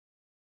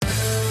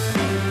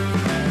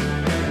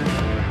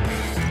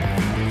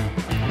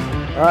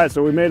All right,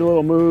 so we made a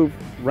little move,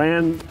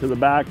 ran to the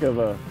back of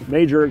a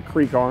major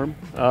creek arm.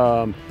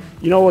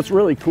 You know what's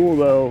really cool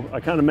though, I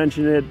kind of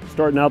mentioned it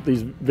starting out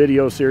these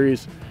video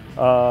series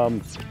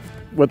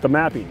with the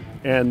mapping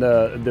and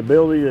the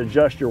ability to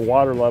adjust your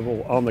water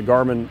level on the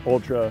Garmin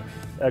Ultra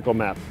Echo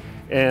Map.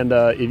 And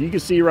if you can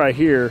see right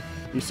here,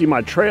 you see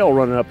my trail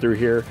running up through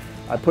here.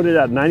 I put it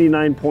at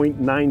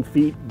 99.9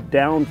 feet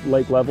down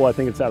lake level. I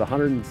think it's at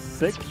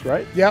 106,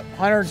 right? Yep,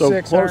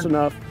 106. So close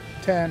enough.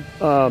 10.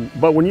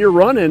 But when you're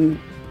running,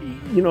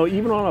 you know,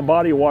 even on a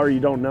body of water you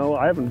don't know,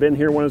 I haven't been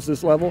here when it's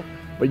this level,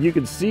 but you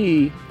can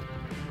see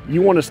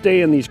you want to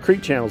stay in these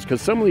creek channels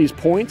because some of these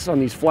points on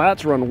these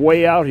flats run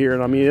way out here.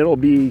 And I mean, it'll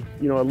be,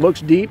 you know, it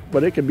looks deep,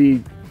 but it could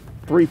be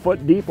 3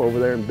 foot deep over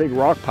there in big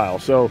rock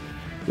piles. So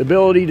the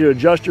ability to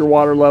adjust your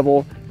water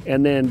level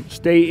and then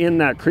stay in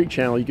that creek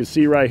channel. You can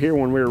see right here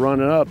when we were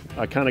running up,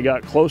 I kind of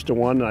got close to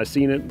one and I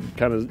seen it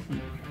kind of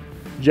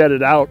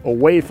jetted out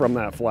away from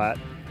that flat.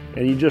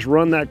 And you just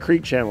run that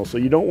creek channel. So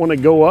you don't want to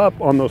go up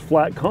on those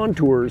flat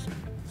contours,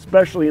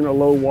 especially in a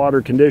low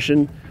water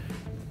condition.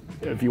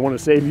 If you want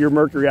to save your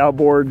mercury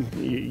outboard,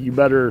 you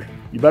better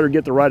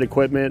get the right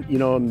equipment. You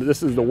know, and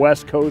this is the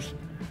West Coast,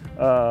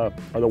 or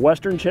the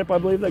Western chip, I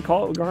believe they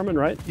call it, Garmin,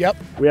 right? Yep.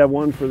 We have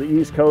one for the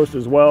East Coast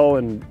as well,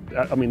 and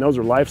I mean, those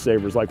are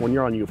lifesavers, like when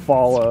you're on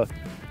Eufaula,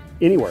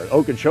 anywhere,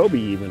 Okeechobee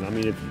even. I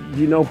mean, if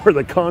you know where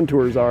the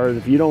contours are,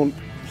 if you don't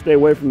stay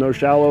away from those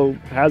shallow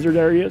hazard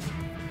areas,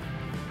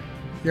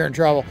 you're in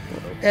trouble.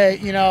 Hey,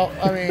 you know,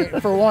 I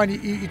mean, for one,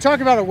 you talk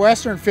about a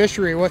Western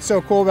fishery. What's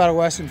so cool about a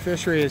Western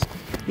fishery is,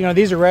 you know,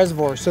 these are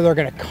reservoirs, so they're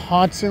going to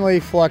constantly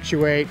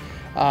fluctuate.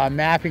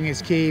 Mapping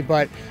is key,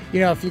 but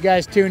you know, if you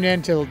guys tune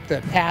into the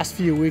past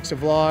few weeks of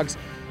vlogs,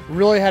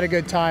 really had a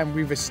good time.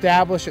 We've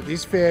established that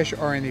these fish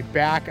are in the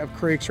back of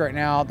creeks right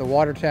now. The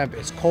water temp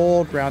is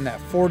cold, around that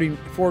 40,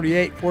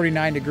 48,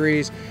 49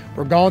 degrees.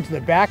 We're going to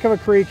the back of a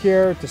creek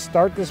here to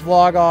start this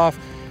vlog off.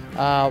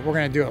 We're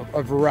going to do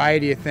a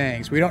variety of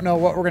things. We don't know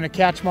what we're going to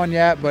catch them on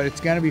yet, but it's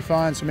going to be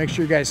fun, so make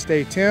sure you guys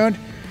stay tuned.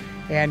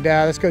 And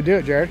let's go do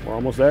it, Jared. We're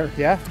almost there.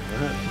 Yeah. All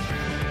right.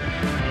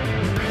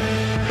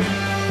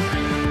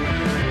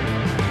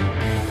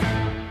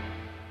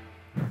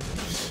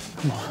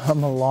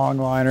 I'm a long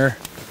liner.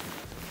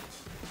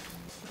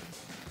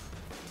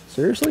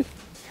 Seriously?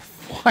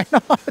 Why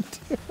not,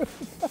 dude?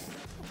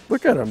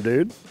 Look at him,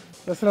 dude.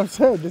 That's what I'm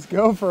saying. Just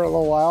go for a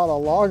little while and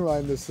I'll long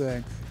line this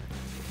thing.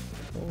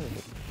 Oh.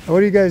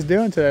 What are you guys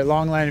doing today?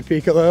 Long lining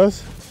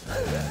picolos?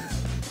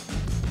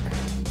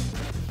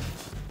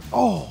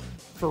 Oh,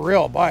 for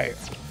real bite.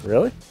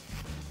 Really?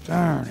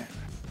 Darn it.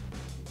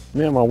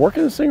 Man, am I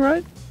working this thing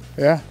right?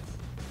 Yeah.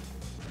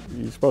 Are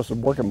you supposed to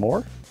work it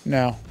more?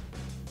 No.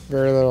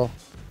 Very little.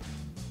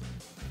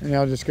 And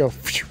I'll just go.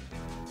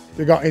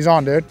 He's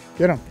on, dude.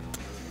 Get him.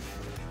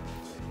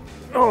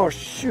 Oh,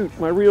 shoot.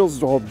 My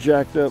reel's all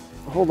jacked up.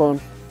 Hold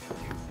on.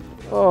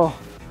 Oh.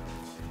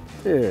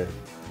 Yeah.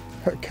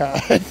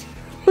 God.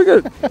 Look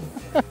at it.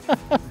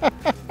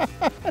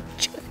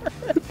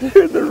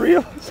 Dude, the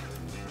reels.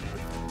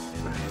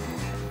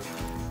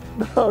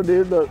 No,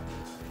 dude.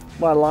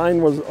 My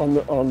line was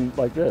on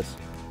like this.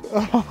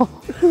 Oh.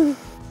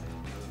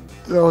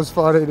 That was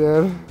funny,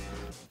 dude.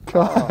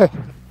 God.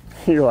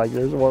 You're like,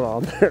 there's one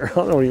on there. I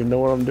don't even know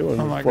what I'm doing.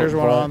 I'm like, there's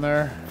one on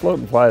there. Float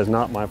and fly is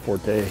not my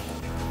forte.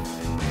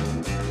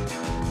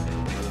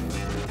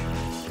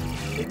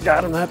 You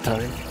got him that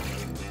time.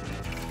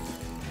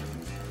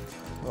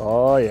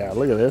 Oh yeah,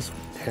 look at this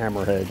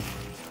hammerhead.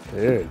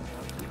 Dude.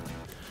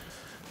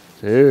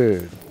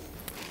 Dude.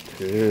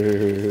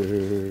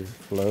 Dude.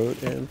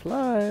 Float and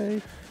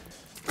fly.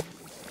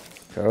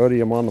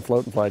 Cody, I'm on the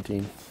float and fly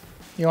team.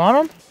 You on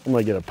him? I'm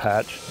gonna get a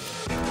patch.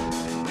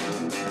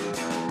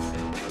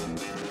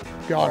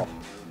 Got him.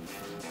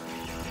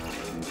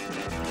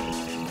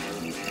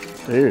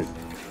 Dude.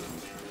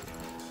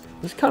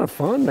 This is kind of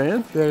fun,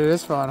 man. Dude, it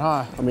is fun,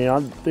 huh? I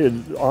mean,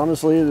 dude,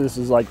 honestly, this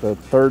is like the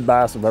third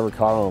bass I've ever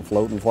caught on a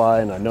float and fly,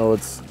 and I know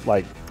it's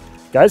like,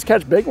 guys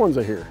catch big ones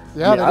out here.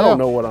 Yeah, I mean, I don't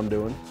know what I'm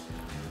doing.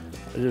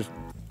 I just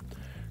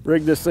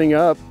rigged this thing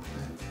up.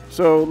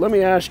 So let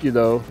me ask you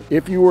though,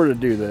 if you were to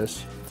do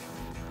this,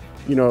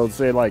 you know,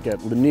 say like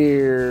at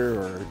Lanier,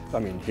 or I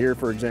mean here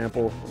for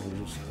example,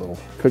 just a little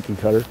cookie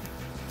cutter.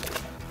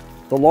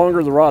 The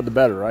longer the rod, the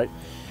better, right?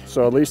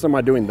 So at least am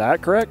I doing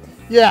that correct?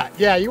 Yeah.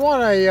 You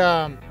want a,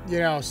 you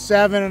know,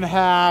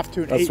 7.5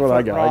 to an 8 foot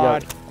rod. That's what I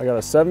got. I got a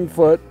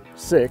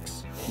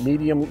 7'6"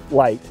 medium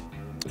light.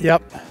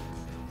 Yep.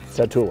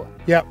 Tatula.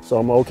 Yep. So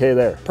I'm okay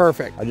there.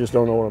 Perfect. I just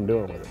don't know what I'm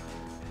doing with it.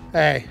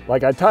 Hey.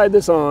 Like I tied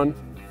this on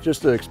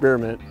just to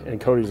experiment,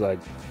 and Cody's like,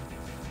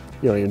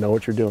 you don't even know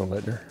what you're doing,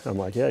 Lintner. I'm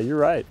like, yeah, you're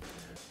right.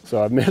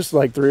 So I missed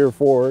like 3 or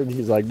 4, and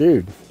he's like,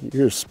 dude,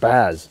 you're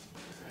spaz.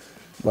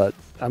 But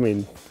I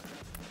mean,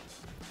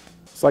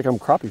 It's like I'm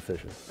crappie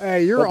fishing.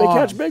 Hey, you're But they on.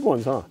 catch big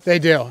ones, huh? They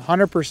do,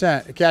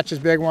 100%. It catches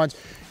big ones.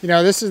 You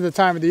know, this is the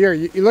time of the year.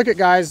 You look at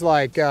guys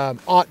like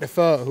Ott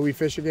Defoe, who we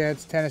fish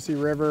against, Tennessee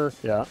River,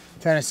 Yeah.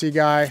 Tennessee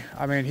guy.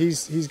 I mean,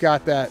 he's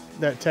got that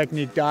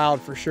technique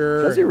dialed for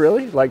sure. Does he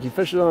really? Like he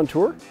fishes on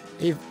tour?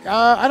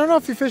 I don't know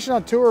if he fishes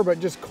on tour, but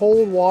just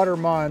cold water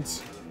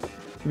months,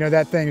 you know,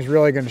 that thing's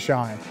really going to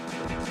shine.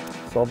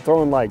 So I'm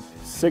throwing like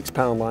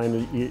 6-pound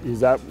line.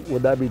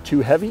 Would that be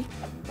too heavy?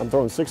 I'm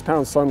throwing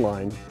 6-pound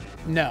Sunline.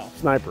 No.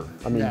 Sniper.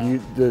 I mean,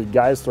 No. the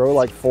guys throw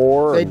like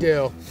 4? They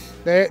do.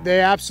 They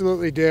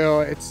absolutely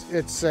do.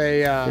 It's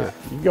a Here,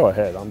 you go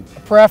ahead.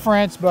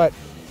 preference, but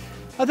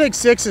I think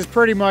 6 is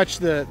pretty much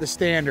the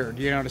standard,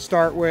 you know, to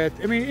start with.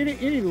 I mean,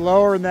 any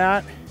lower than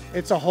that,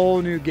 it's a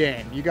whole new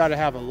game. You got to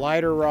have a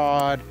lighter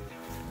rod,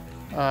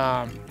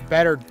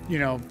 better, you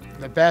know,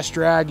 the best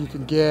drag you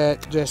can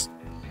get.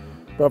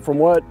 But from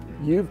what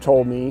you've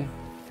told me,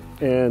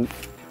 and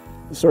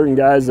certain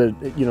guys that,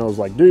 you know, is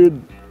like,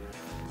 dude,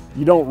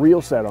 you don't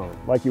reel set on them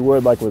like you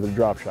would like with a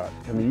drop shot.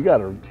 I mean, you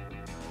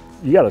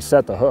gotta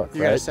set the hook,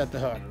 You right? got to set the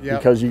hook. Yep.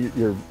 Because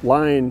your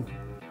line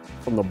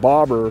from the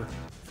bobber,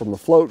 from the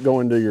float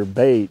going to your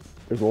bait,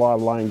 there's a lot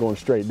of line going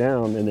straight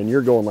down, and then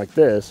you're going like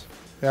this.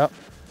 Yep.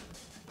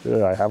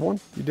 Did I have one?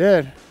 You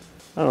did.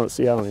 I don't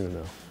even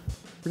know.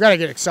 We got to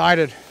get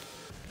excited.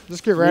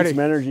 Let's get Need ready. some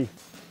energy.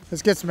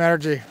 Let's get some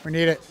energy. We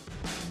need it.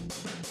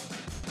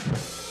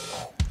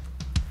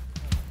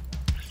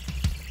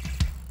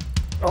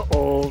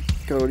 Uh-oh,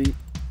 Cody.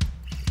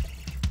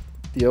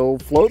 The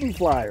old floating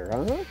flyer,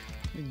 huh?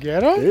 You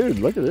get him? Dude,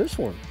 look at this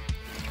one.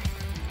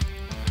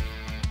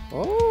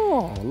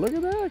 Oh, look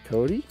at that,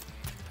 Cody.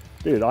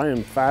 Dude, I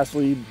am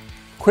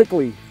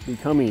quickly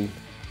becoming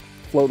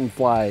float and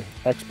fly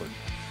expert.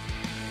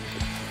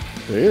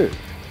 Dude.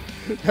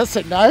 That's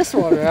a nice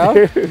one,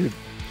 man. Dude.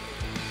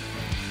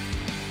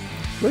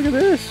 Look at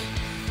this.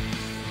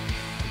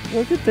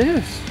 Look at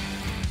this.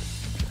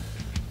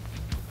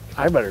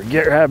 I better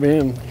grab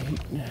him.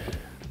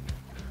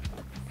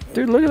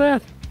 Dude, look at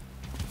that.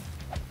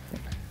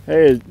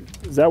 Hey,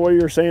 is that what you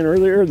were saying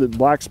earlier? The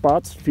black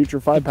spots, future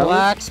 5-pound?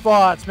 Black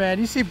spots, man.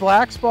 You see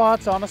black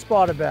spots on a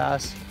spotted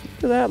bass.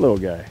 Look at that little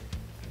guy.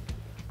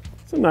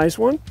 It's a nice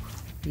one.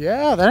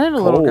 Yeah, that ain't a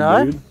little Cold,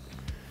 guy. Dude.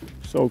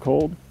 So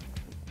cold.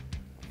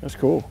 That's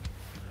cool.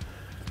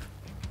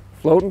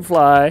 Float and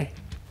fly.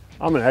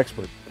 I'm an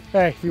expert.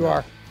 Hey, you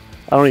are.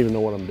 I don't even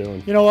know what I'm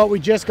doing. You know what? We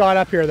just got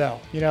up here, though.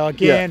 You know,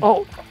 again, Yeah.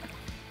 Oh,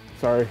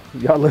 sorry.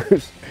 You got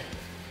loose.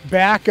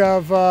 back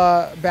of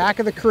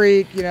the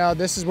creek. You know,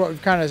 this is what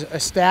we've kind of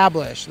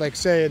established. Like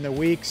say in the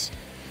weeks,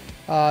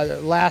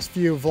 the last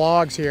few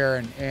vlogs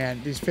here,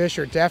 and these fish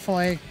are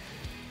definitely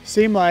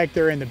seem like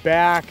they're in the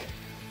back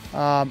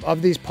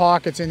of these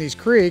pockets in these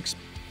creeks,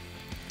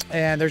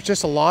 and there's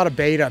just a lot of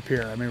bait up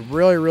here. I mean,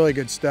 really, really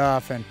good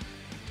stuff. And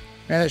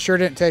man, it sure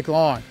didn't take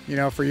long, you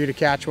know, for you to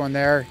catch one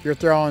there. You're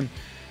throwing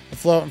a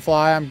float and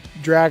fly. I'm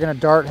dragging a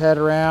dart head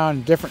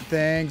around, different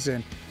things,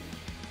 and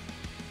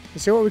you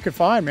see what we could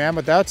find, man.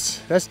 But that's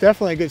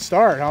definitely a good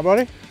start, huh,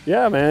 buddy?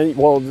 Yeah, man.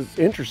 Well, it's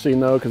interesting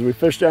though, because we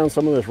fished down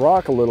some of this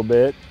rock a little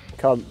bit,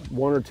 caught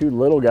 1 or 2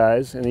 little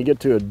guys, and you get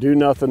to a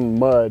do-nothing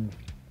mud.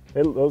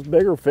 Those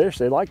bigger fish,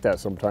 they like that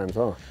sometimes,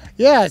 huh?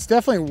 Yeah, it's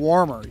definitely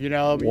warmer. You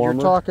know, Warmer?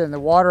 You're talking the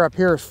water up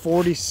here is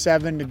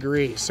 47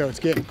 degrees, so it's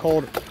getting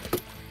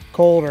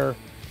colder,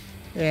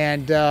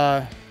 and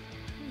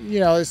you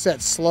know, it's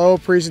that slow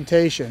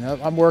presentation.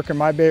 I'm working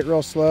my bait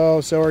real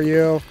slow. So are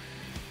you.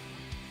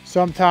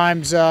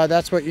 Sometimes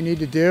that's what you need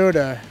to do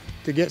to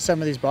get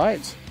some of these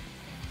bites.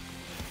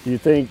 You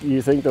think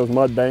those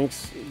mud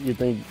banks, you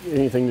think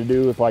anything to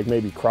do with like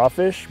maybe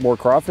crawfish, more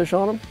crawfish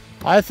on them?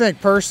 I think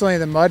personally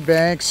the mud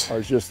banks, Or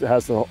it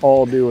has to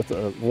all do with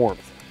the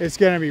warmth? it's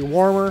going to be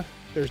warmer.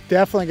 There's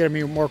definitely going to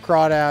be more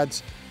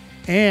crawdads,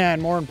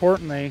 and more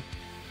importantly,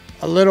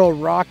 a little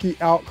rocky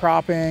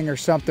outcropping or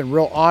something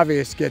real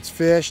obvious gets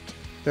fished.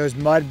 Those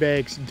mud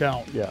banks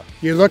don't. Yeah.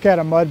 You look at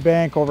a mud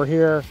bank over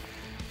here,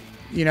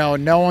 you know,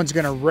 no one's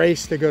going to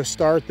race to go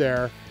start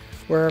there.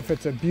 Where if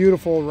it's a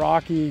beautiful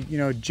rocky, you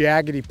know,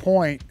 jaggedy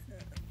point,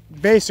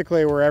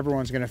 basically where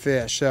everyone's going to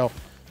fish. So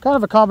kind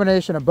of a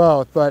combination of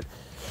both. But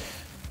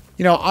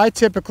you know, I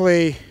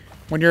typically,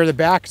 when you're in the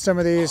back of some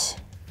of these,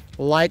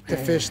 like to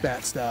fish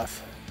that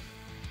stuff.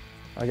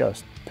 I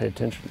gotta pay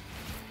attention.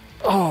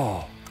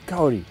 Oh,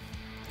 Cody.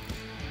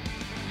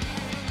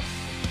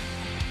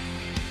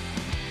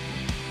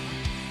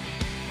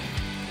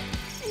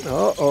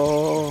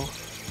 Uh-oh.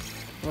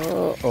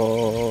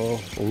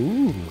 Uh-oh.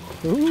 Ooh.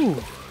 Ooh.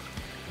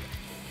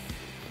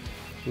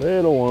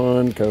 Little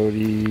one,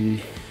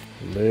 Cody.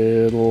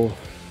 Little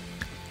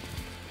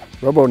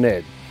Robo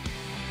Ned.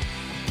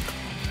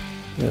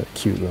 A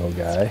cute little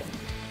guy.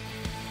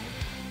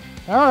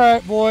 All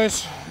right,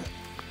 boys.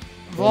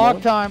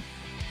 Vlog time.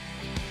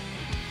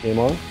 Game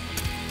on.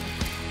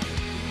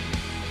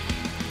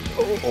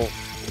 Oh.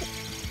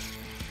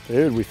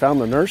 Dude, we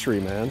found the nursery,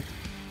 man.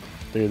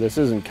 Dude, this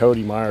isn't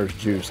Cody Meyer's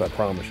juice, I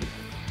promise you.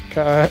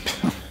 Cut.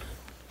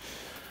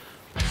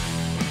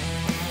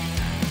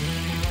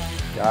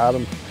 Got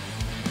him.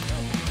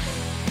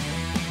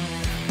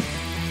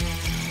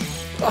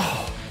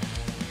 Oh.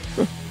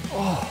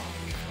 Oh.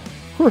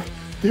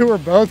 They were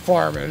both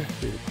farming.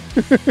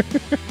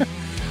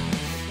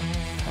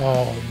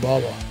 Oh,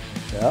 Bubba.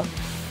 Yeah.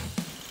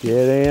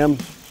 Get him.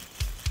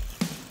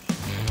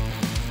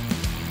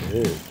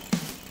 Dude.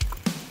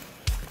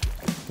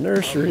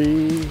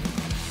 Nursery.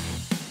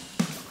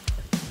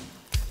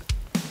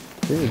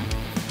 Dude,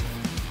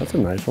 that's a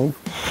nice one.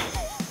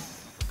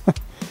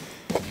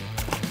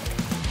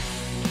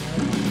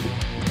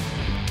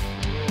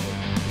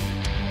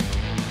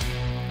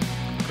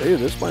 Dude,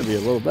 this might be a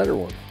little better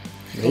one.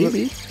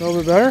 Maybe. A little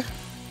bit better?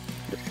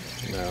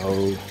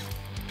 No.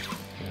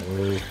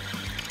 No.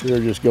 We were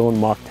just going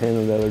Mach 10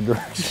 in the other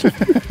direction.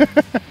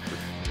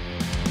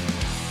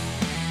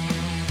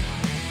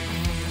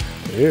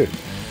 Dude.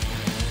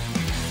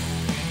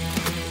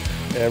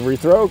 Every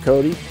throw,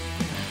 Cody.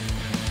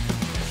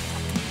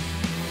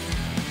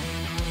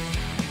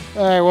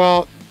 All right,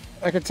 well,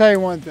 I can tell you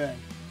one thing.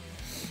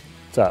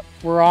 What's up?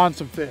 We're on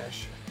some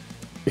fish.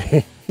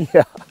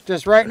 Yeah.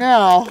 Just right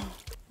now,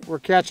 we're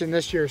catching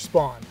this year's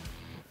spawn.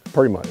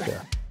 Pretty much,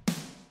 yeah.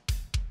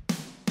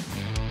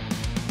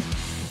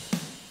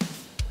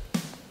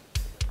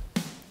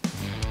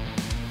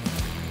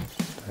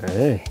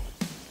 Hey.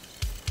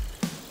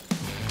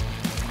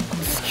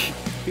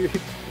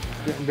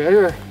 Getting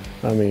bigger.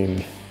 I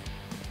mean,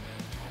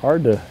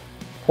 hard to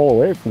pull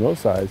away from those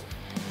sides.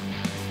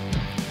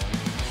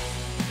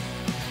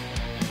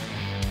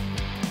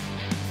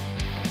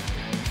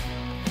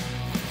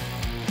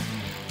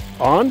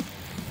 On?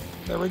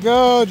 There we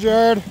go,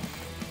 Jared.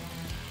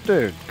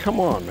 Dude, come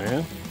on,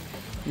 man.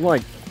 I'm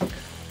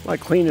like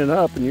cleaning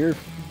up and you're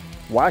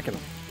whacking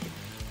them.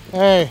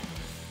 Hey,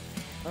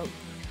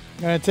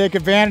 gonna take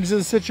advantage of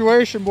the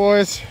situation,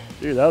 boys.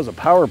 Dude, that was a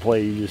power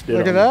play you just did.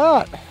 Look at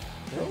that.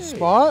 Little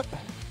spot.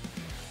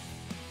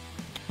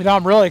 You know,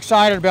 I'm really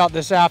excited about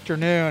this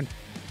afternoon.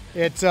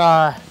 It's, you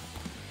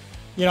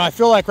know, I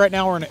feel like right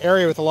now we're in an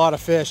area with a lot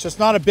of fish. It's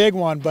not a big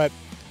one, but,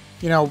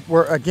 you know,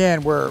 we're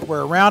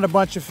around a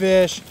bunch of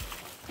fish.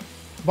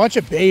 A bunch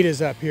of bait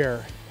is up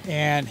here.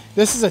 And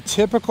this is a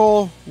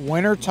typical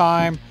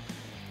wintertime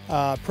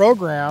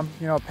program,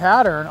 you know,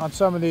 pattern on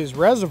some of these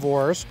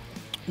reservoirs.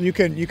 You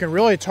can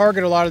really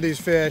target a lot of these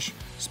fish,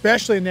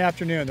 especially in the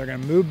afternoon. They're gonna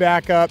move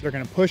back up, they're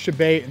gonna push a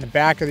bait in the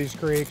back of these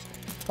creeks.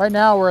 Right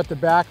now we're at the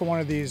back of one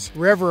of these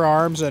river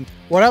arms, and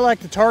what I like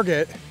to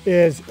target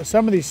is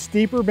some of these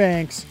steeper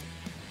banks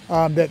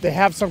that they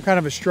have some kind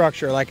of a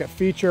structure, like a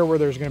feature where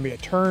there's gonna be a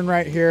turn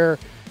right here,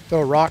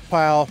 little rock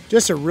pile,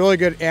 just a really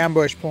good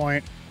ambush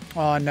point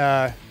on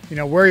you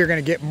know, where you're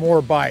gonna get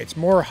more bites,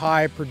 more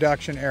high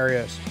production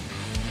areas.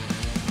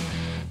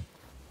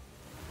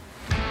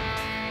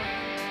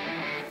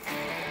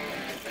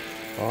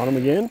 On him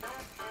again?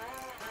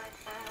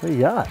 What do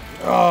you got?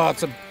 Oh,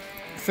 it's a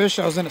fish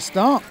that was in a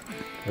stump.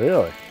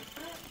 Really?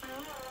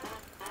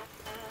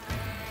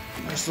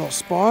 Nice little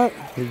spot.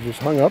 He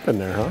just hung up in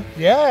there, huh?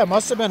 Yeah, it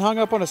must have been hung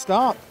up on a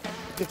stump.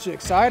 Get you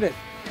excited.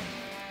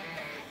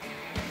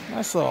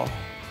 Nice little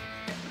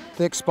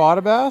thick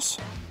spotted bass.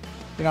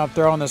 You know, I'm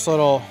throwing this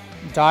little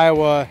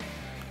Daiwa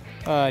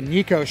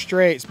Neko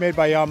straight. It's made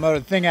by Yamamoto.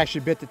 The thing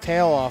actually bit the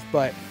tail off,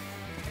 but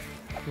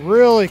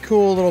really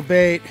cool little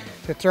bait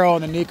to throw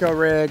on the Neko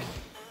rig.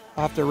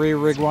 I'll have to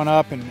re-rig one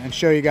up and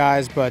show you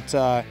guys, but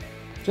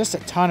just a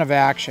ton of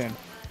action.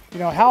 You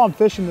know, how I'm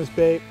fishing this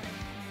bait,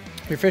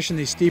 you're fishing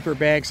these steeper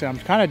banks, and I'm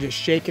kind of just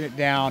shaking it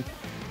down,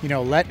 you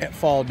know, letting it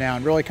fall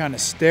down, really kind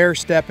of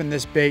stair-stepping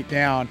this bait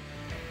down.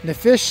 And the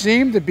fish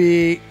seem to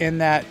be in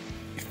that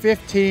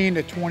 15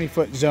 to 20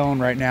 foot zone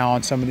right now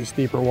on some of these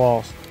steeper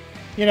walls.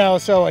 You know,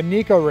 so a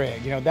Neko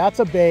rig, you know, that's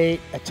a bait,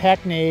 a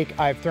technique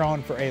I've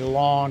thrown for a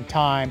long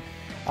time.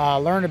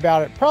 Learned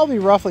about it probably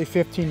roughly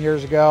 15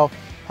 years ago.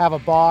 Have a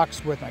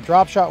box with my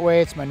drop shot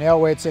weights, my nail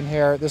weights in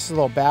here. This is a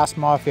little Bass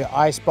Mafia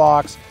ice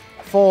box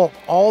full of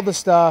all the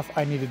stuff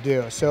I need to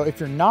do. So if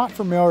you're not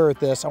familiar with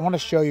this, I want to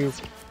show you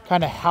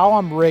kind of how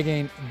I'm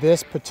rigging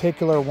this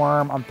particular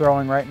worm I'm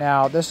throwing right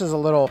now. This is a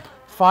little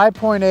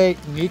 5.8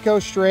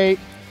 Neko straight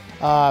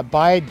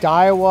by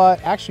Daiwa,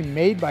 actually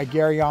made by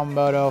Gary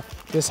Yamamoto.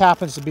 This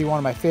happens to be one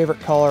of my favorite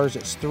colors.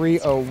 It's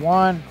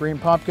 301, green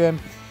pumpkin,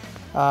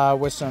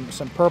 with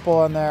some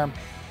purple in there.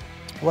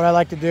 What I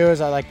like to do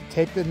is I like to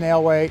take the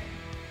nail weight,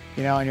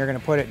 you know, and you're gonna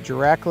put it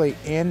directly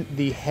in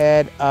the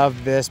head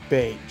of this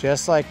bait,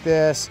 just like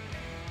this.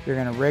 You're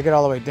gonna rig it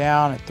all the way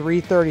down, a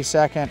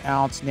 3/32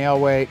 ounce nail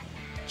weight,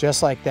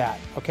 just like that.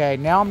 Okay,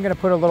 now I'm gonna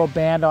put a little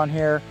band on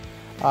here.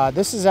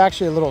 This is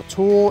actually a little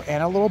tool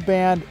and a little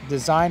band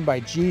designed by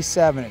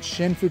G7. It's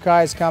Shin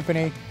Fukai's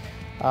company.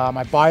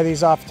 I buy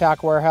these off the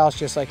Tackle Warehouse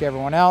just like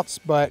everyone else,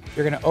 but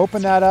you're gonna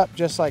open that up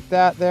just like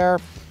that there.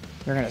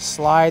 You're gonna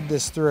slide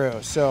this through.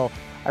 So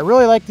I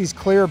really like these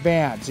clear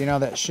bands, you know,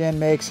 that Shin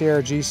makes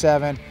here,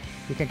 G7.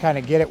 You can kind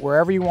of get it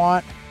wherever you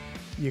want.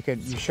 You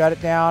shut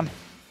it down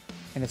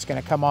and it's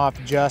gonna come off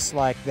just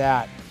like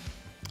that.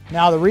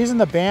 Now, the reason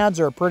the bands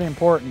are pretty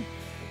important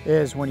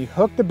is when you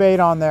hook the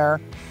bait on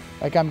there,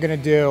 like I'm gonna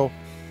do,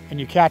 and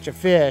you catch a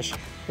fish,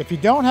 if you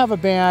don't have a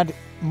band,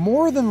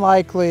 more than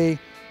likely,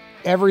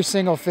 every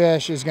single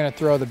fish is going to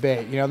throw the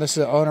bait. You know, this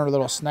is an owner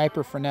little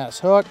sniper finesse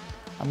hook.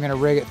 I'm going to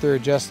rig it through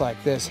just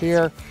like this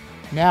here.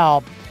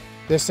 Now,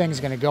 this thing's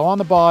going to go on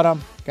the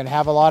bottom, going to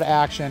have a lot of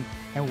action.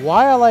 And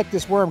why I like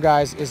this worm,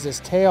 guys, is this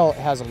tail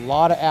has a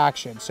lot of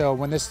action. So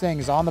when this thing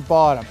is on the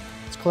bottom,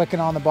 it's clicking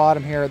on the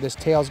bottom here, this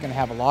tail is going to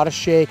have a lot of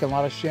shake, a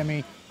lot of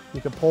shimmy.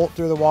 You can pull it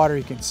through the water.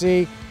 You can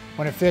see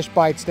when a fish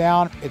bites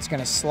down, it's going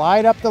to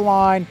slide up the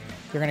line.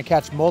 You're going to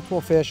catch multiple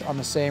fish on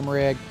the same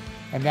rig.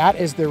 And that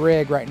is the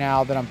rig right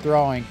now that I'm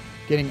throwing,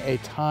 getting a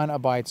ton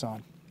of bites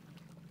on.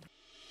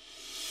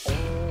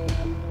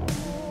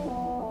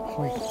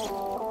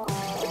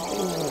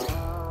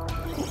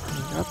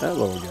 Got that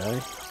little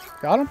guy.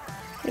 Got him?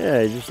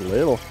 Yeah, he's just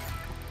little.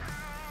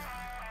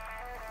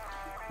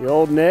 The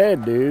old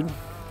Ned, dude.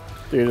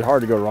 Dude, it's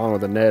hard to go wrong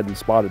with a Ned and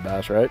spotted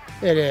bass, right?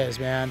 It is,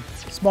 man.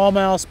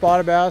 Smallmouth,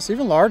 spotted bass,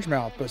 even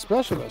largemouth, but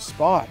especially those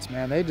spots,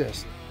 man, they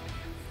just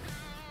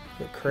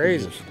get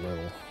crazy. He's just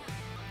little.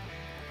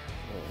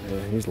 Oh,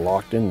 yeah, he's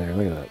locked in there.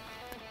 Look at that.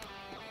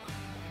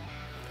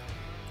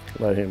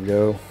 Let him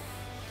go.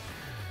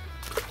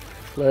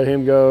 Let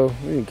him go.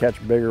 We can catch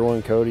a bigger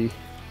one, Cody.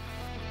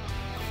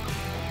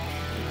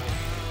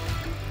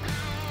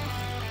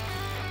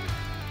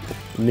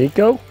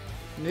 Neko?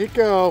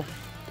 Neko.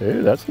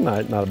 Dude, that's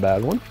not a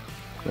bad one.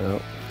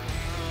 No.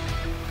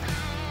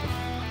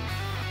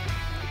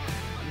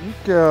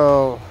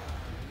 Neko.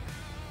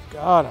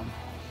 Got him.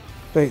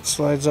 Bait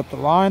slides up the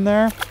line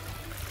there.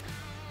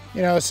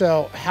 You know,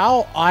 so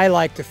how I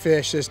like to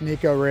fish this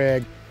Neko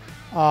rig,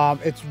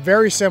 it's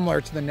very similar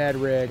to the Ned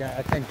rig.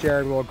 I think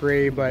Jared will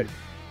agree, but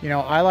you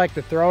know, I like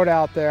to throw it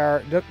out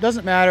there.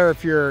 Doesn't matter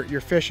if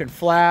you're fishing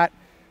flat,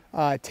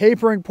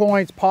 tapering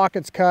points,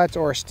 pockets, cuts,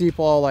 or a steep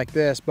wall like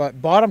this,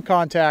 but bottom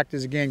contact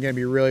is again going to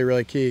be really,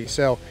 really key.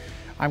 So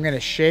I'm going to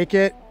shake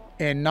it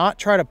and not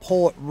try to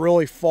pull it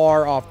really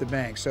far off the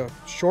bank. So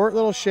short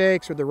little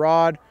shakes with the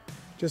rod,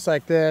 just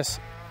like this.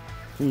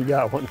 You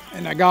got one.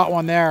 And I got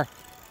one there.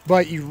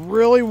 But you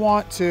really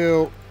want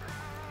to,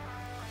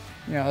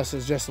 you know, this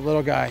is just a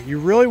little guy. You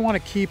really want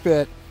to keep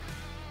it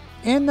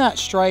in that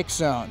strike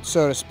zone,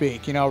 so to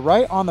speak, you know,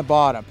 right on the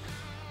bottom.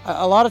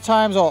 A lot of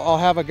times I'll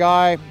have a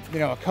guy, you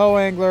know, a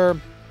co-angler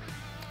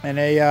in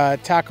a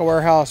Tackle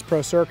Warehouse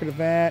Pro Circuit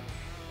event,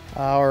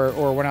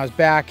 or when I was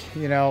back,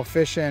 you know,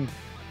 fishing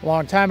a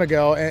long time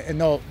ago, and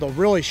they'll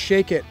really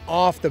shake it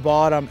off the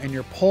bottom and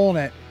you're pulling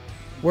it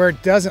where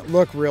it doesn't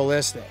look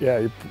realistic.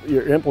 Yeah,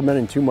 you're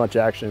implementing too much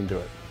action into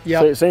it.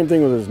 Yeah. Same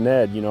thing with his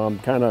Ned, you know, I'm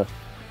kind of,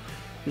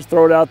 just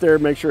throw it out there,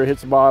 make sure it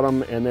hits the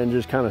bottom, and then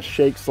just kind of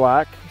shake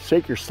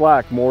your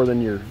slack more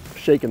than you're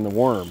shaking the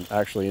worm,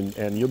 actually,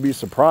 and you'll be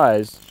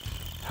surprised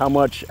how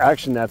much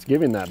action that's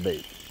giving that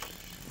bait.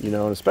 You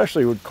know, and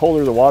especially with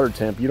colder the water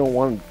temp, you don't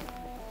want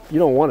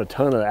a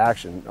ton of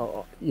action.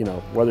 You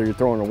know, whether you're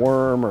throwing a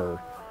worm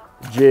or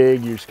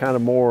jig, you're just kind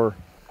of more,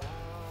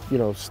 you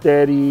know,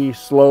 steady,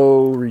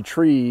 slow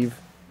retrieve,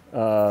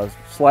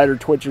 slider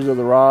twitches of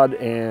the rod,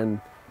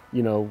 and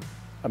you know,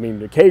 I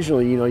mean,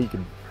 occasionally, you know, you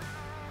can,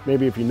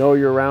 maybe if you know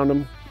you're around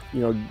them,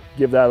 you know,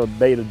 give that a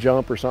bait a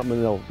jump or something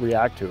and they'll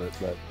react to it.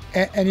 But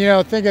and you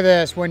know, think of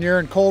this, when you're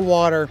in cold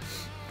water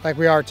like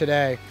we are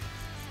today,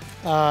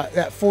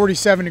 that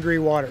 47-degree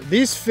water,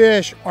 these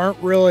fish aren't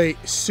really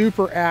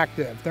super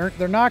active.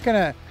 They're not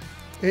gonna,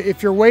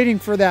 if you're waiting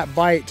for that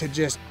bite to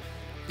just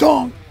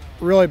dong,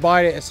 really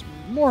bite it, it's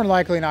more than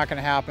likely not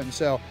gonna happen.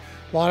 So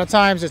a lot of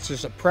times it's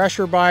just a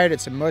pressure bite,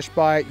 it's a mush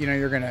bite, you know,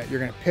 you're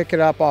gonna pick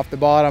it up off the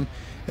bottom.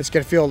 It's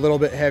gonna feel a little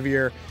bit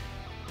heavier.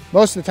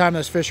 Most of the time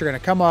those fish are gonna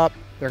come up,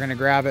 they're gonna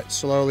grab it,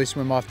 slowly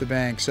swim off the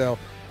bank. So,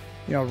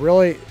 you know,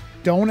 really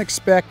don't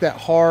expect that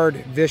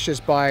hard, vicious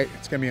bite.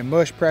 It's gonna be a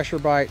mush pressure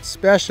bite,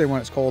 especially when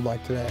it's cold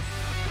like today.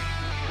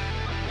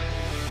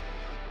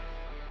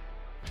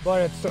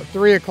 But it's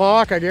 3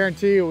 o'clock, I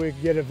guarantee you we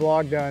can get a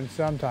vlog done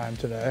sometime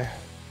today.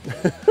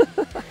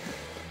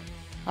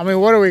 I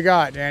mean, what do we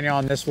got, Daniel,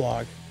 on this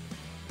vlog?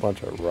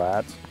 bunch of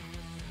rats.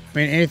 I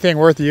mean, anything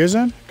worth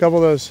using? A couple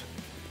of those.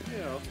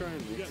 Yeah, I'll try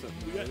and make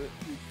something out of it.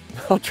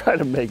 I'll try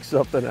to make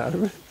something out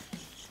of it.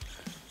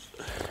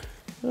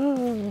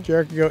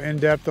 Jared can go in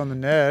depth on the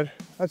Ned.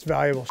 That's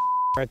valuable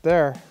right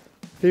there.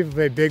 People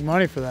pay big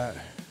money for that.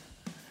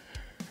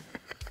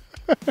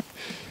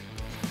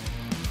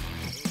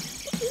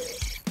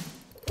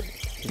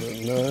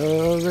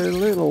 Another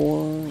little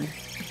one.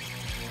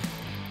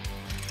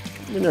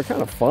 I mean, they're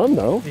kind of fun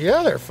though.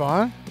 Yeah, they're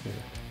fun.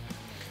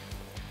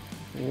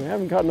 We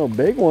haven't got no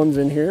big ones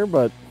in here,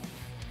 but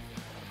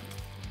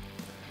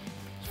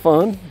it's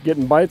fun.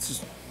 Getting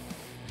bites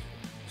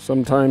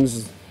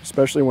sometimes,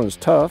 especially when it's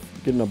tough,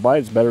 getting a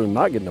bite is better than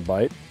not getting a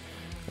bite.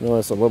 I know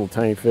that's a little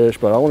tiny fish,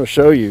 but I want to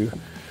show you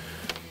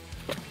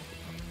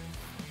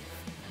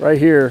right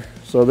here.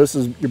 So this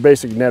is your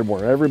basic Ned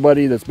worm.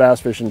 Everybody that's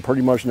bass fishing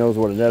pretty much knows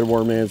what a Ned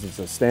worm is. It's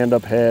a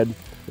stand-up head.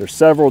 There's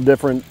several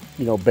different,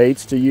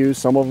 baits to use.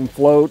 Some of them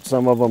float,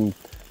 some of them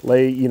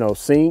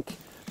sink.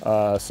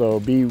 So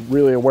be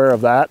really aware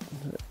of that.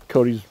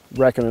 Cody's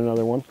wrecking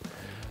another one.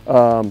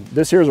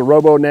 This here is a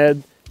Robo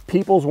Ned,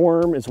 people's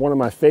worm. It's one of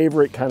my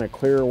favorite kind of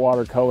clear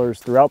water colors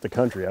throughout the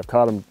country. I've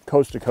caught them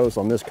coast to coast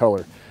on this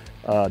color.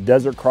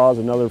 Desert craw is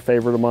another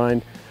favorite of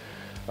mine.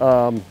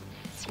 And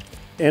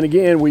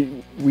again,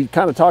 we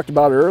kind of talked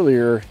about it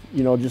earlier,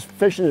 you know, just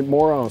fishing it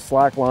more on a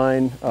slack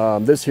line.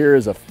 This here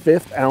is a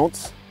 1/5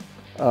 ounce.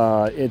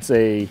 It's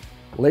a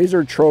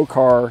laser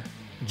Trokar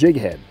jig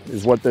head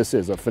is what this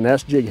is, a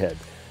finesse jig head.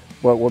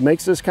 But what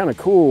makes this kind of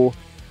cool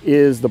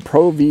is the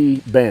Pro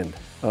V bend.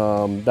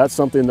 That's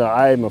something that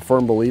I am a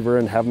firm believer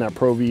in, having that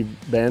Pro V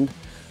bend.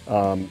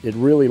 It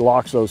really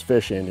locks those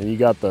fish in, and you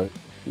got the,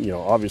 you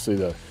know, obviously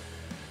the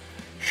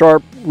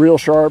sharp, real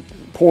sharp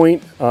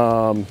point,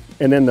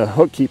 and then the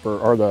hook keeper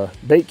or the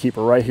bait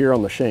keeper right here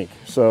on the shank.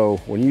 So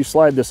when you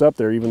slide this up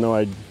there, even though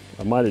I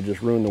might have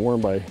just ruined the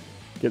worm by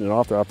getting it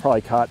off there, I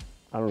probably caught,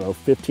 I don't know,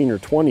 15 or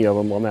 20 of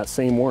them on that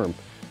same worm.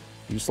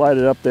 You slide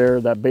it up there,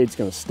 that bait's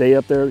gonna stay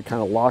up there. It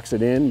kind of locks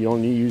it in. You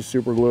don't need to use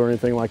super glue or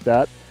anything like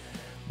that.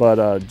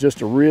 But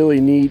just a really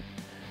neat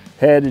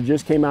head. It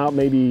just came out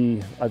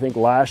maybe, I think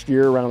last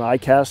year around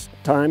ICAST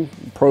time.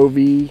 Pro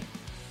V,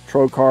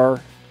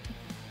 Trokar,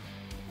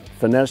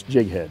 finesse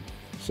jig head.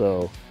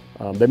 So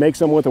they make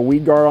some with a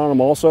weed guard on them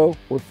also.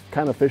 We're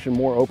kind of fishing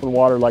more open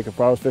water, like if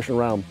I was fishing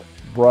around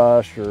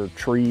brush or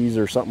trees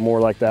or something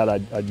more like that,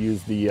 I'd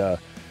use the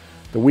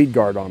weed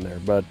guard on there.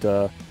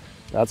 But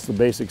that's the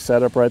basic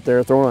setup right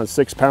there. Throwing on a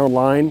 6-pound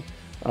line,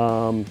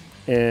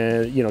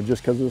 and you know,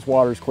 just because this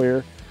water's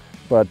clear.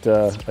 But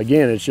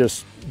again, it's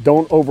just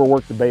don't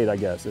overwork the bait, I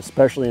guess,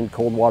 especially in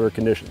cold water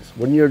conditions.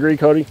 Wouldn't you agree,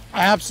 Cody?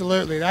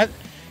 Absolutely.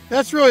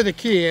 That's really the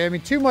key. I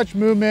mean, too much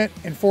movement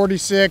in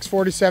 46,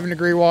 47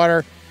 degree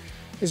water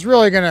is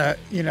really gonna,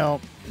 you know,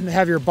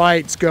 have your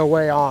bites go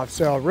way off.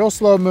 So real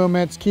slow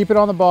movements, keep it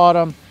on the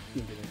bottom.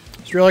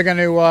 It's really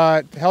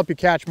gonna help you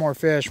catch more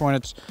fish when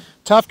it's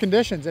tough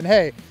conditions. And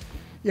hey,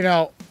 you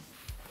know,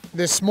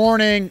 this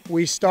morning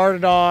we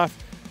started off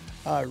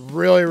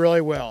really,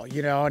 really well,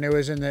 you know, and it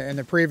was in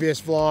the previous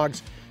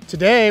vlogs.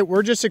 Today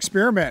we're just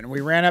experimenting.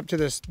 We ran up to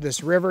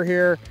this river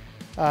here,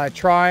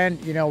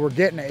 trying. You know, we're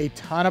getting a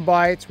ton of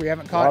bites. We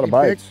haven't caught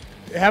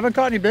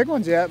any big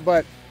ones yet,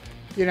 but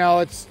you know,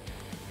 it's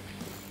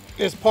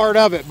part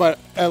of it. But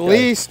at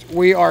least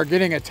we are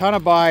getting a ton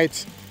of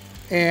bites,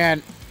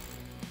 and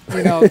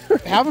you know,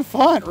 having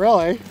fun,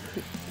 really.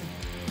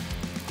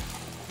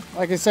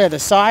 Like I said, the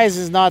size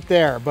is not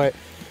there, but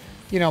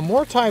you know,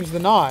 more times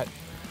than not.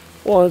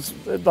 Well, it's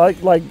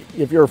like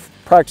if you're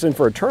practicing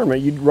for a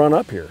tournament, you'd run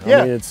up here.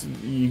 Yeah. I mean,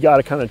 you got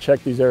to kind of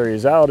check these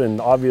areas out, and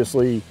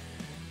obviously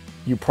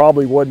you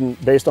probably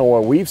wouldn't, based on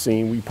what we've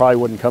seen, we probably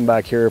wouldn't come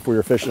back here if we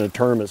were fishing a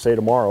tournament, say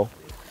tomorrow.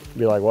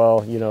 Be like,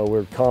 well, you know,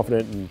 we're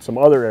confident in some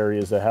other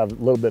areas that have a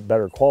little bit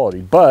better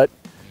quality, but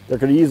there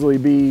could easily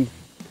be,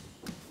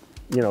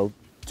 you know,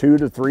 2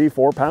 to 3,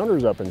 4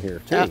 pounders up in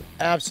here too.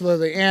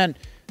 Absolutely. And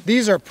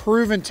these are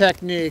proven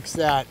techniques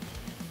that,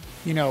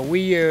 you know, we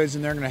use,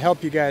 and they're going to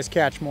help you guys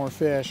catch more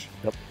fish.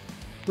 Yep.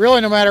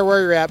 Really, no matter where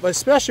you're at, but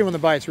especially when the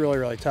bite's really,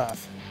 really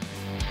tough.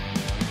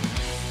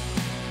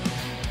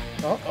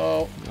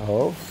 Uh-oh.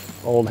 Oh,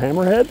 old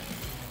hammerhead?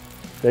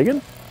 Biggin?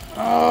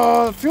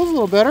 It feels a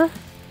little better.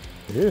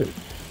 Dude,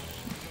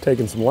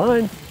 taking some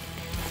line.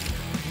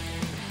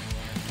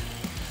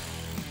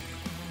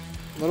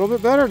 A little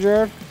bit better,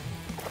 Jared.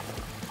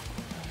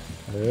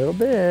 A little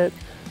bit.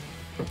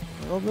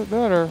 A little bit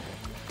better.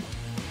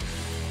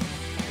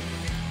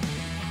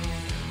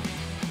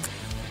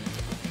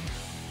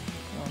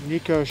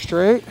 Neko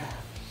straight.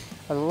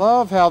 I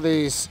love how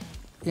these,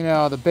 you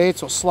know, the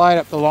baits will slide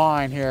up the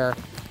line here.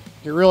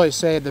 You really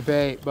save the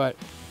bait, but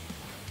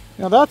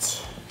you know,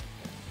 that's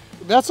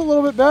a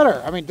little bit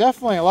better. I mean,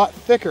 definitely a lot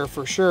thicker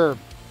for sure.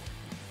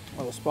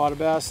 Little spotted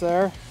bass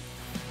there.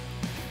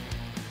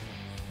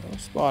 Little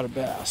spotted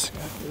bass.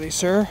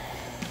 Release her.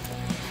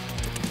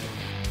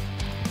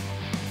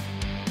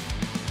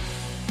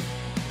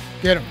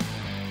 Get him.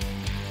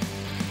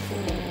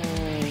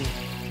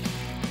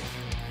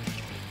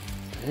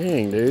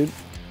 Dang, dude,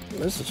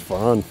 this is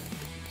fun.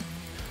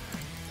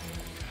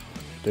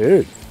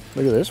 Dude,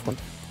 look at this one.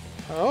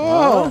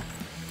 Oh.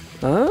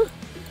 Huh?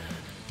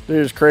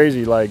 Dude, it's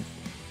crazy. Like,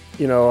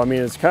 you know, I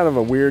mean, it's kind of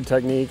a weird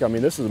technique. I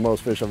mean, this is the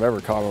most fish I've ever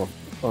caught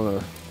on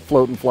a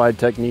float and fly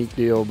technique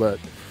deal, but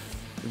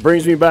it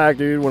brings me back,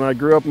 dude, when I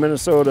grew up in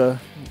Minnesota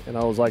and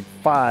I was like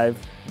 5,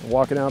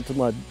 walking out to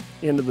my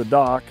end of the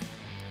dock,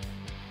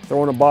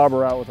 throwing a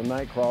bobber out with a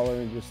night crawler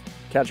and just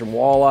catching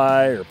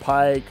walleye or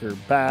pike or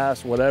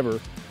bass, whatever,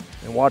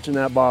 and watching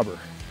that bobber.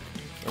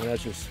 And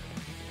that's just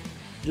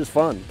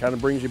fun. Kind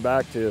of brings you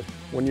back to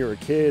when you were a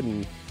kid,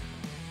 and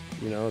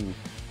you know, and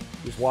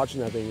just watching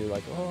that thing, you're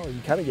like, oh,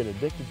 you kind of get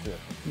addicted to it.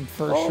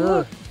 For sure.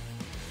 Look.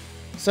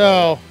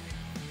 So,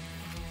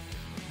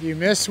 do you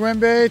miss swim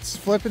baits,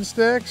 flipping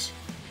sticks?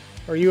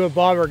 Or are you a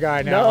bobber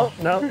guy now?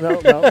 No.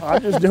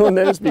 I'm just doing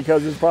this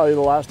because it's probably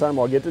the last time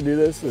I'll get to do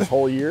this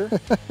whole year.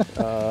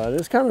 And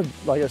it's kind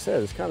of, like I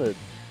said, it's kind of,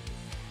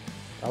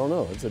 I don't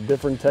know, it's a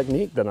different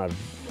technique than I've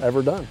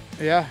ever done.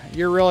 Yeah,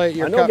 you're I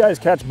know guys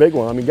catch big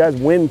ones. I mean, guys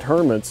win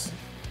tournaments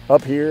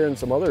up here and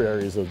some other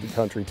areas of the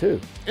country too.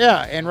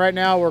 Yeah, and right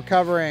now we're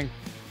covering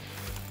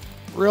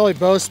really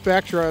both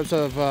spectrums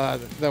of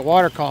the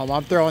water column.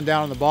 I'm throwing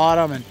down on the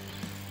bottom and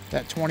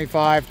that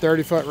 25,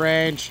 30 foot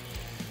range.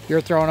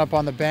 You're throwing up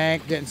on the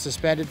bank, getting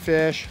suspended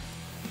fish.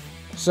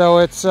 So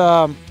it's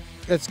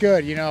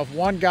good. You know, if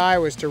one guy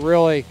was to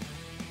really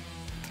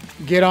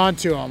get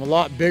onto them, a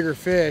lot bigger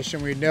fish,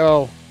 and we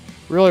know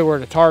really where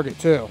to target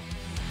too.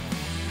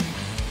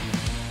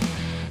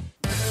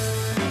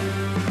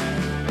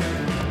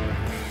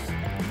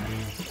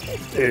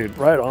 Dude,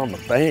 right on the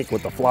bank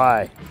with the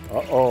fly.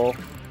 Uh-oh.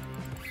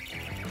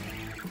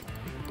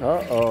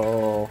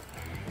 Uh-oh.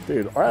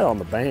 Dude, right on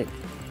the bank.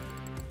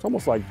 It's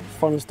almost like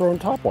fun as throwing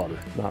topwater.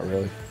 Not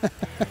really.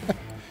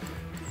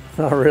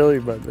 Not really,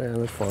 but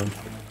man, it's fun.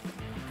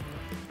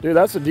 Dude,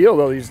 that's the deal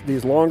though,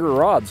 these longer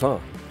rods, huh?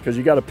 Because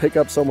you got to pick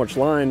up so much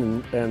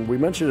line, and we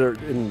mentioned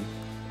it in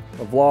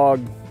a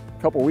vlog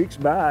a couple weeks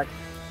back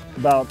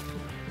about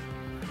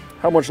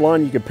how much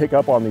line you can pick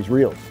up on these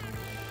reels.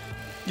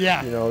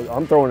 Yeah. You know,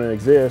 I'm throwing an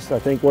Exist. I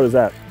think, what is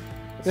that?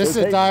 This is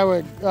a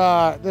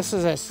Daiwa. This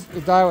is a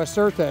Daiwa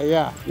Surte.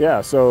 Yeah.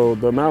 Yeah. So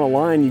the amount of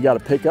line you got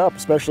to pick up,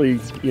 especially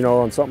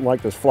on something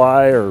like this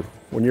fly, or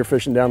when you're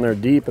fishing down there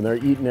deep and they're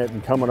eating it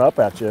and coming up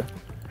at you,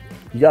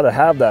 you got to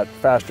have that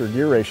faster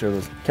gear ratio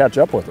to catch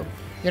up with them.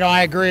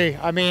 I agree.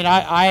 I mean,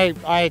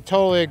 I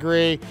totally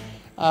agree.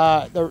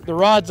 The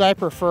rods I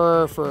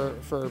prefer for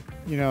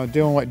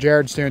doing what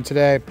Jared's doing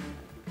today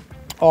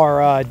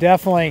are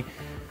definitely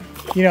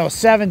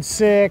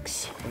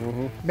 7.6,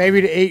 maybe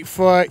to 8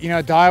 foot.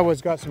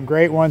 Daiwa's got some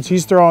great ones.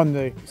 He's throwing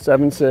the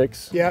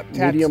 7.6. Yep.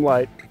 Medium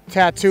light.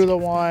 Tatula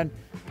one,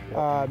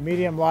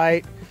 medium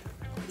light.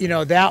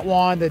 That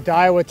one, the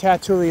Daiwa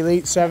Tatula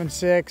Elite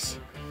 7.6.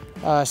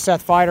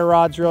 Seth Fighter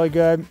rod's really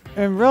good,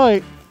 and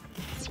really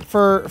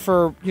for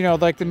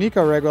like the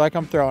Neko rig like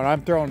I'm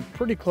throwing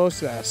pretty close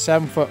to that,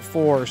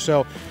 7'4".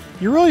 So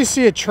you really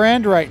see a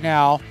trend right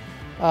now.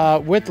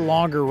 With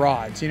longer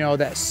rods, that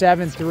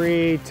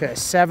 7.3 to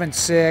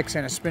 7.6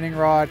 and a spinning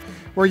rod,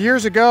 where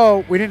years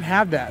ago we didn't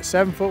have that.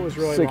 7 foot was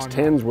really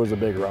 6'10s was a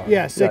big rod.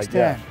 Yeah, 6'10.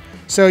 Yeah.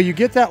 So you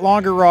get that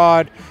longer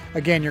rod.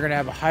 Again, you're going to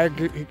have a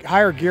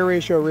higher gear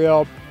ratio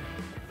reel.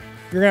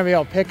 You're going to be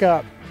able to pick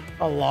up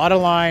a lot of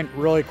line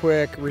really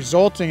quick,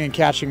 resulting in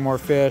catching more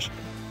fish,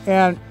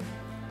 and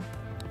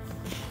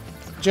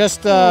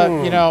just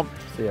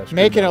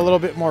make it a little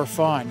bit more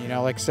fun.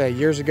 Like say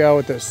years ago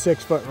with those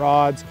 6 foot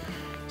rods,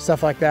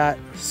 stuff like that,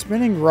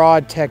 spinning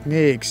rod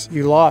techniques,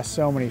 you lost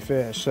so many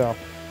fish. So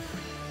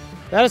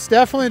that is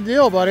definitely the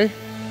deal, buddy.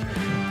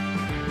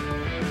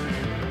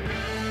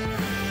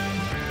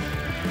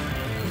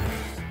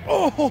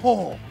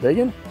 Oh,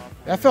 digging?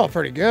 That felt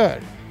pretty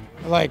good.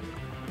 Like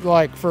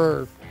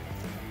for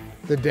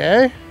the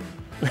day.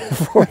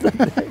 For the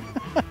day.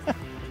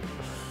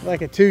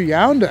 Like a 2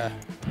 younda.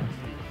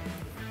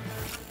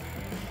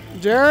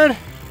 Jared?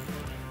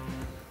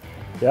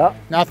 Yeah.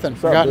 Nothing.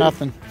 We got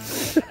nothing.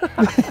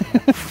 I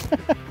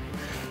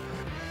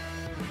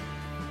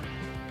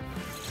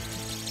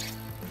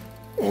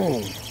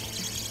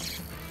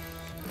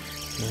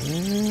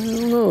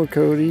don't know,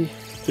 Cody.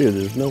 Dude,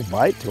 there's no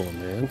bite to him,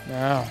 man.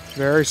 No,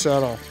 very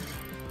subtle.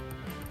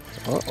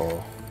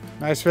 Uh-oh.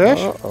 Nice fish?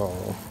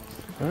 Uh-oh.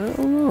 I don't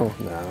know.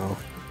 No.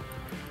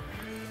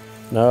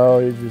 No,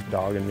 he's just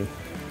dogging me.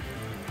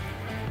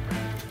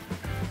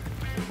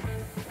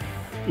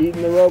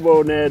 Eating the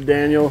robo Ned,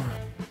 Daniel.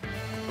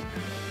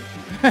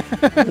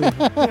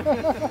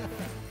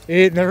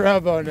 Eating the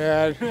robo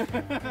Ned.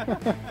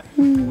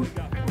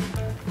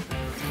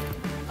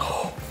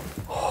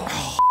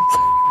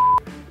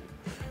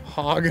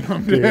 Hogging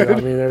them, dude. I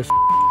mean, there's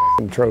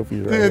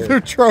trophies right here. They're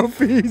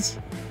trophies.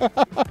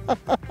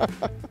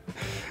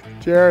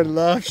 Jared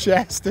loves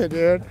Shasta,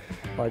 dude.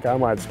 Like, I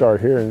might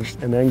start here and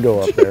then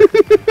go up there.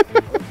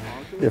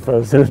 If I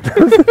was in a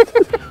tournament.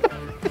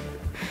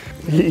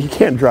 You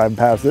can't drive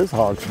past this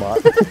hog spot.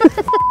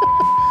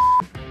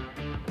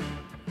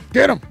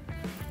 Get him.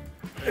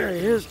 There he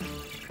is.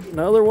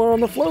 Another one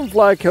on the float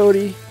fly,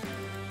 Cody.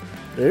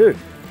 Dude.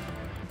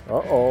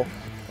 Uh-oh.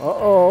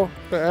 Uh-oh.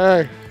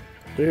 Hey.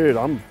 Dude,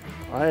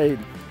 I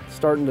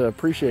starting to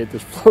appreciate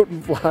this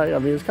floating fly. I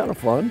mean, it's kind of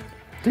fun.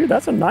 Dude,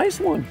 that's a nice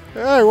one.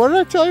 Hey, what did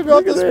I tell you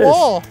about this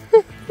wall?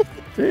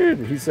 Dude,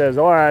 he says,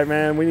 all right,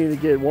 man, we need to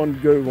get one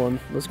good one.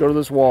 Let's go to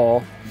this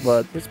wall.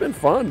 But it's been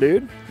fun,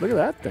 dude. Look at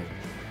that thing.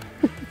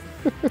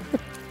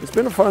 It's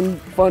been a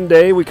fun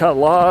day. We caught a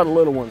lot of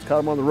little ones. Caught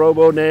them on the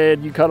Robo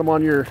Ned. You caught them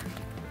on your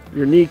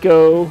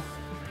Neko.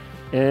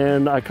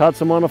 And I caught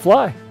some on a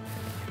fly.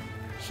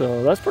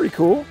 So that's pretty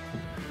cool.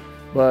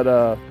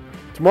 But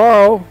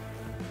tomorrow,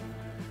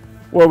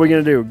 what are we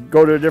going to do?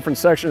 Go to a different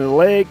section of the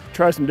lake,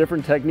 try some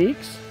different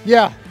techniques?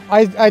 Yeah,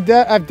 I'd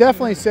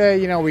definitely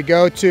say, we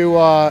go to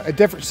a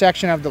different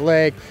section of the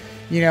lake.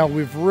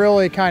 We've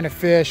really kind of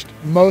fished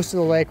most of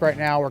the lake right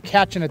now. We're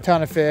catching a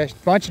ton of fish,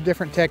 bunch of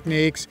different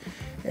techniques.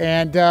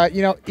 And,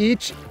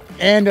 each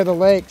end of the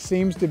lake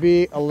seems to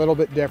be a little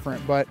bit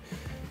different. But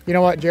you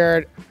know what,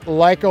 Jared?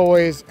 Like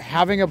always,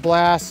 having a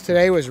blast.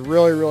 Today was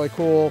really, really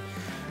cool.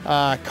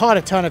 Caught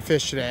a ton of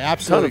fish today,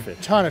 absolutely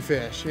Ton of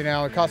fish. You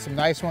know, we caught some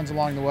nice ones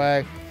along the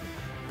way.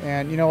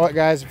 And you know what,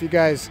 guys, if you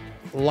guys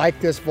like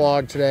this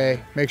vlog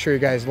today, make sure you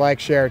guys like,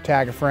 share,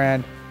 tag a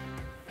friend.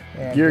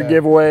 And, gear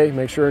giveaway,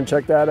 make sure and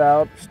check that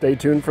out. Stay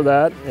tuned for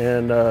that.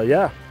 And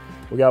yeah,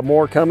 we got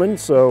more coming.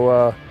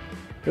 So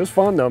it was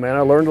fun though, man.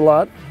 I learned a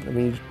lot. I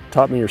mean, you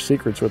taught me your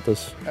secrets with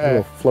this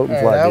little floating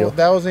flat deal.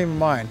 That wasn't even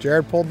mine.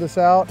 Jared pulled this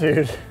out.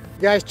 Dude.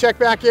 You guys check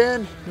back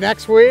in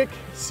next week,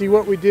 see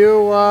what we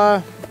do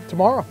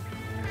tomorrow.